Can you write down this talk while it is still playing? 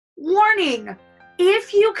Warning!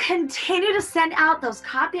 If you continue to send out those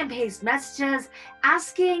copy and paste messages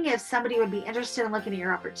asking if somebody would be interested in looking at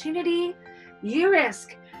your opportunity, you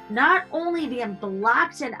risk not only being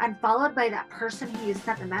blocked and unfollowed by that person who you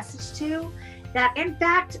sent the message to, that in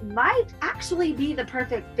fact might actually be the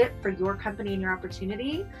perfect fit for your company and your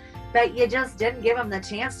opportunity, but you just didn't give them the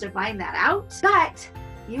chance to find that out. But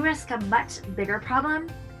you risk a much bigger problem,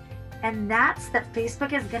 and that's that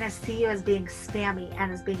Facebook is going to see you as being spammy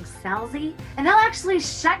and as being salesy, and they'll actually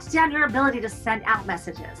shut down your ability to send out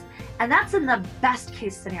messages. And that's in the best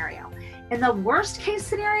case scenario. In the worst case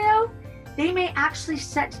scenario, they may actually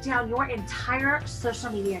shut down your entire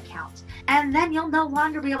social media account. And then you'll no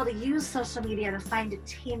longer be able to use social media to find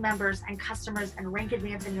team members and customers and rank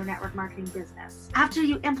advance in your network marketing business. After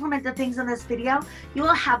you implement the things in this video, you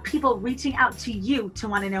will have people reaching out to you to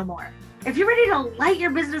want to know more. If you're ready to light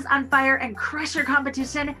your business on fire and crush your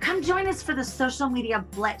competition, come join us for the Social Media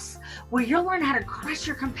Blitz, where you'll learn how to crush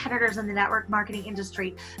your competitors in the network marketing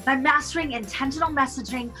industry by mastering intentional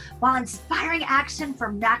messaging while inspiring action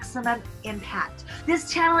for maximum impact.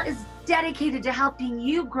 This channel is dedicated to helping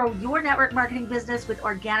you grow your network marketing business with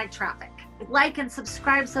organic traffic. Like and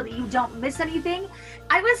subscribe so that you don't miss anything.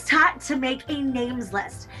 I was taught to make a names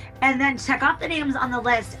list and then check off the names on the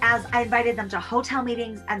list as I invited them to hotel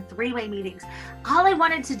meetings and three-way meetings. All I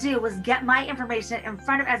wanted to do was get my information in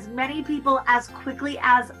front of as many people as quickly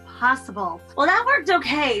as possible. Well, that worked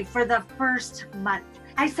okay for the first month.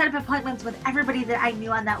 I set up appointments with everybody that I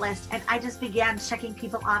knew on that list, and I just began checking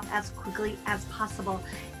people off as quickly as possible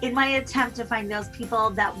in my attempt to find those people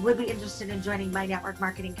that would be interested in joining my network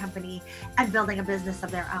marketing company and building a business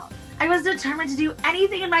of their own. I was determined to do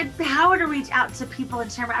anything in my power to reach out to people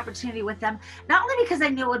and share my opportunity with them, not only because I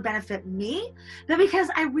knew it would benefit me, but because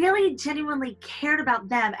I really genuinely cared about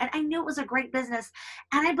them, and I knew it was a great business,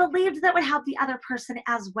 and I believed that would help the other person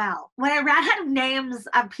as well. When I ran out of names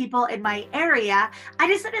of people in my area, I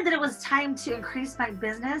decided that it was time to increase my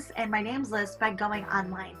business and my names list by going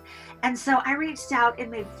online. And so I reached out and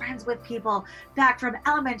made friends with people back from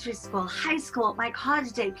elementary school, high school, my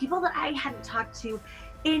college day, people that I hadn't talked to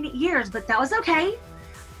in years, but that was okay.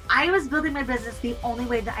 I was building my business the only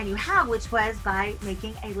way that I knew how, which was by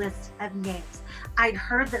making a list of names. I'd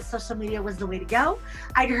heard that social media was the way to go.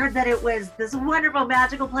 I'd heard that it was this wonderful,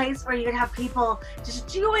 magical place where you could have people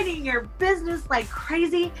just joining your business like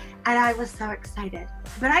crazy, and I was so excited.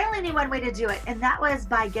 But I only knew one way to do it, and that was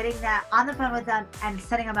by getting that on the phone with them and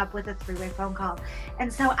setting them up with a three-way phone call.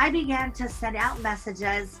 And so I began to send out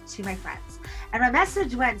messages to my friends. And my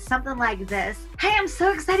message went something like this: "Hey, I'm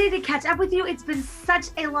so excited to catch up with you. It's been such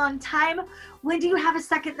a long time. When do you have a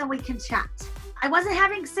second that we can chat?" I wasn't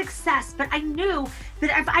having success, but I knew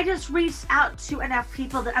that if I just reached out to enough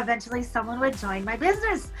people that eventually someone would join my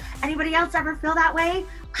business. Anybody else ever feel that way?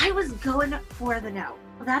 I was going for the no.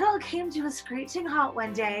 That all came to a screeching halt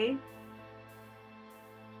one day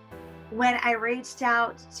when I reached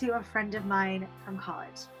out to a friend of mine from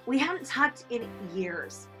college. We hadn't talked in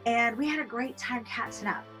years, and we had a great time catching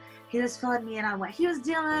up. He was filling me in on what he was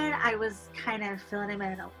doing. I was kind of filling him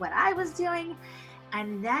in on what I was doing.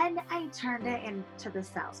 And then I turned it into the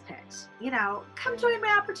sales pitch. You know, come join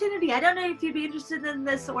my opportunity. I don't know if you'd be interested in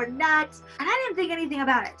this or not. And I didn't think anything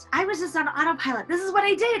about it. I was just on autopilot. This is what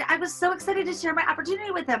I did. I was so excited to share my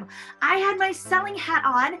opportunity with him. I had my selling hat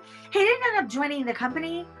on. He didn't end up joining the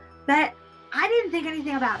company, but I didn't think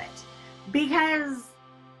anything about it because,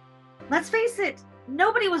 let's face it,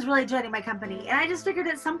 nobody was really joining my company. And I just figured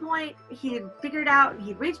at some point he'd figure it out,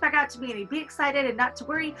 he'd reach back out to me, and he'd be excited and not to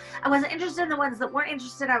worry. I wasn't interested in the ones that weren't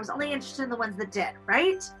interested. I was only interested in the ones that did,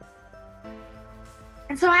 right?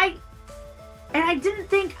 And so I didn't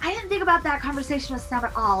think about that conversation with Sam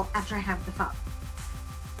at all after I hung up the phone.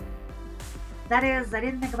 That is, I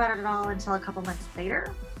didn't think about it at all until a couple months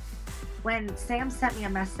later when Sam sent me a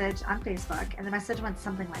message on Facebook, and the message went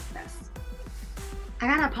something like this: "I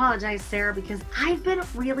gotta apologize, Sarah, because I've been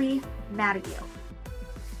really mad at you.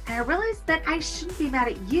 And I realized that I shouldn't be mad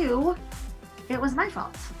at you. It was my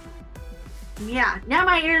fault." Yeah, now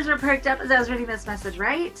my ears were perked up as I was reading this message,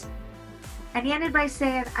 right? And he ended by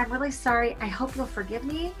saying, "I'm really sorry. I hope you'll forgive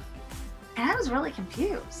me." And I was really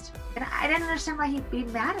confused. And I didn't understand why he'd be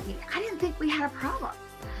mad at me. I didn't think we had a problem.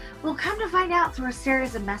 Well, come to find out through a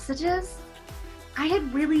series of messages, I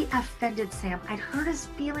had really offended Sam. I'd hurt his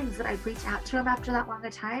feelings that I'd reach out to him after that long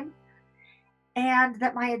a time, and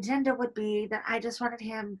that my agenda would be that I just wanted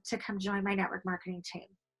him to come join my network marketing team.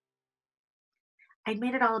 I'd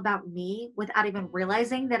made it all about me without even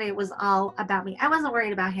realizing that it was all about me. I wasn't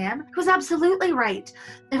worried about him. He was absolutely right.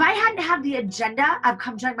 If I hadn't had the agenda of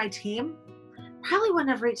come join my team, probably wouldn't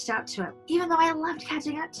have reached out to him, even though I loved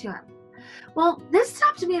catching up to him. Well, this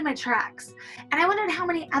stopped me in my tracks, and I wondered how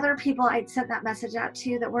many other people I'd sent that message out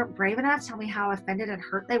to that weren't brave enough to tell me how offended and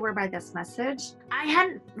hurt they were by this message. I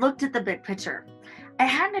hadn't looked at the big picture. It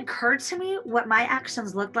hadn't occurred to me what my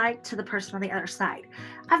actions looked like to the person on the other side.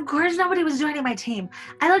 Of course, nobody was joining my team.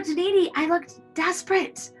 I looked needy. I looked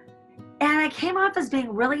desperate. And I came off as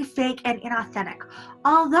being really fake and inauthentic.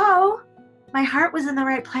 Although my heart was in the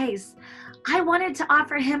right place, I wanted to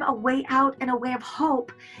offer him a way out and a way of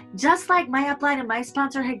hope, just like my upline and my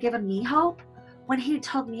sponsor had given me hope when he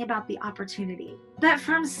told me about the opportunity. But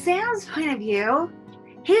from Sam's point of view,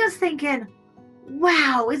 he was thinking,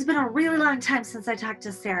 wow, it's been a really long time since I talked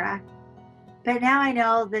to Sarah. But now I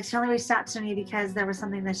know that she only reached out to me because there was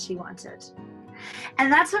something that she wanted.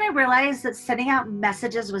 And that's when I realized that sending out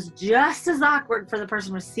messages was just as awkward for the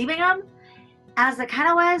person receiving them as it kind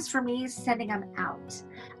of was for me sending them out.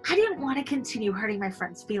 I didn't want to continue hurting my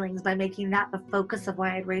friends' feelings by making that the focus of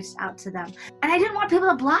why I'd reached out to them. And I didn't want people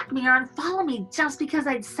to block me or unfollow me just because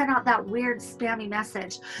I'd sent out that weird spammy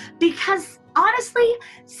message. Because honestly,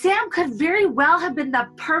 Sam could very well have been the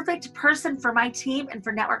perfect person for my team and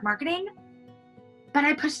for network marketing. But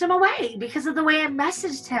I pushed him away because of the way I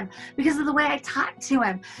messaged him, because of the way I talked to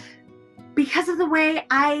him, because of the way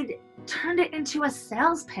I'd turned it into a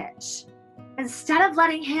sales pitch. Instead of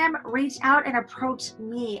letting him reach out and approach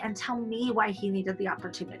me and tell me why he needed the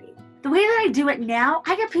opportunity. The way that I do it now,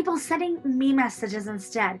 I get people sending me messages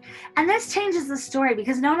instead. And this changes the story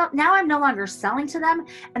because now I'm no longer selling to them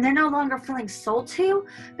and they're no longer feeling sold to,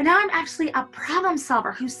 but now I'm actually a problem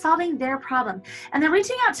solver who's solving their problem. And they're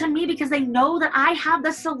reaching out to me because they know that I have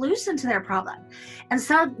the solution to their problem. And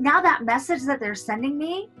so now that message that they're sending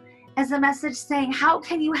me is a message saying, how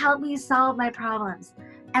can you help me solve my problems?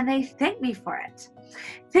 And they thank me for it.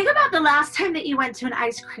 Think about the last time that you went to an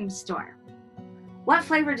ice cream store. What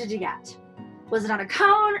flavor did you get? Was it on a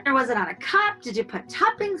cone or was it on a cup? Did you put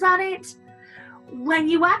toppings on it? When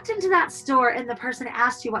you walked into that store and the person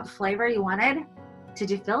asked you what flavor you wanted, did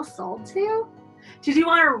you feel sold to? Did you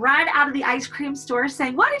want to run out of the ice cream store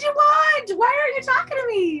saying, what did you want? Why are you talking to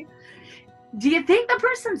me? Do you think the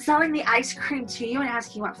person selling the ice cream to you and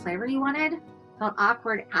asking what flavor you wanted felt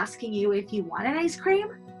awkward asking you if you wanted ice cream?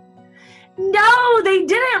 No, they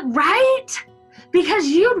didn't, right? Because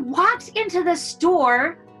you'd walked into the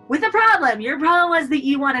store with a problem. Your problem was that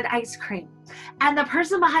you wanted ice cream. And the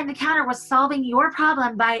person behind the counter was solving your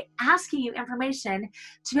problem by asking you information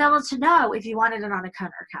to be able to know if you wanted it on a cone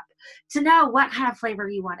or cup, to know what kind of flavor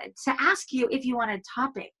you wanted, to ask you if you wanted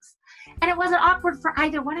toppings. And it wasn't awkward for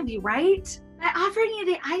either one of you, right? By offering you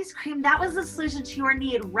the ice cream, that was the solution to your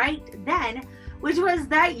need right then, which was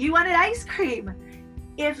that you wanted ice cream.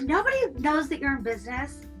 If nobody knows that you're in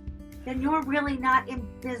business, then you're really not in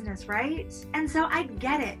business, right? And so I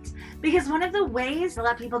get it, because one of the ways to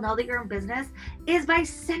let people know that you're in business is by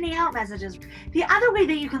sending out messages. The other way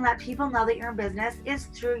that you can let people know that you're in business is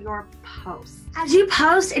through your posts. As you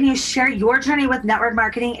post and you share your journey with network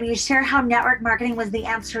marketing and you share how network marketing was the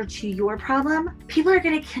answer to your problem, people are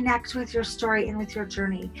going to connect with your story and with your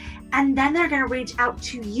journey. And then they're going to reach out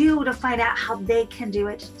to you to find out how they can do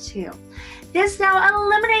it too. This now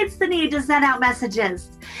eliminates the need to send out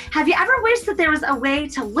messages. Have you ever wished that there was a way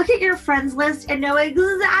to look at your friends list and know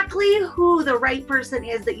exactly who the right person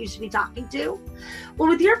is that you should be talking to? Well,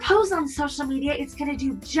 with your posts on social media, it's going to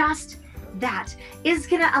do just that. It's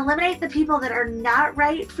going to eliminate the people that are not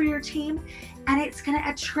right for your team, and it's going to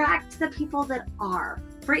attract the people that are.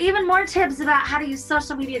 For even more tips about how to use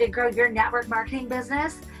social media to grow your network marketing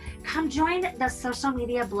business, come join the Social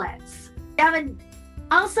Media Blitz.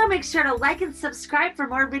 Also, make sure to like and subscribe for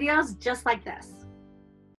more videos just like this.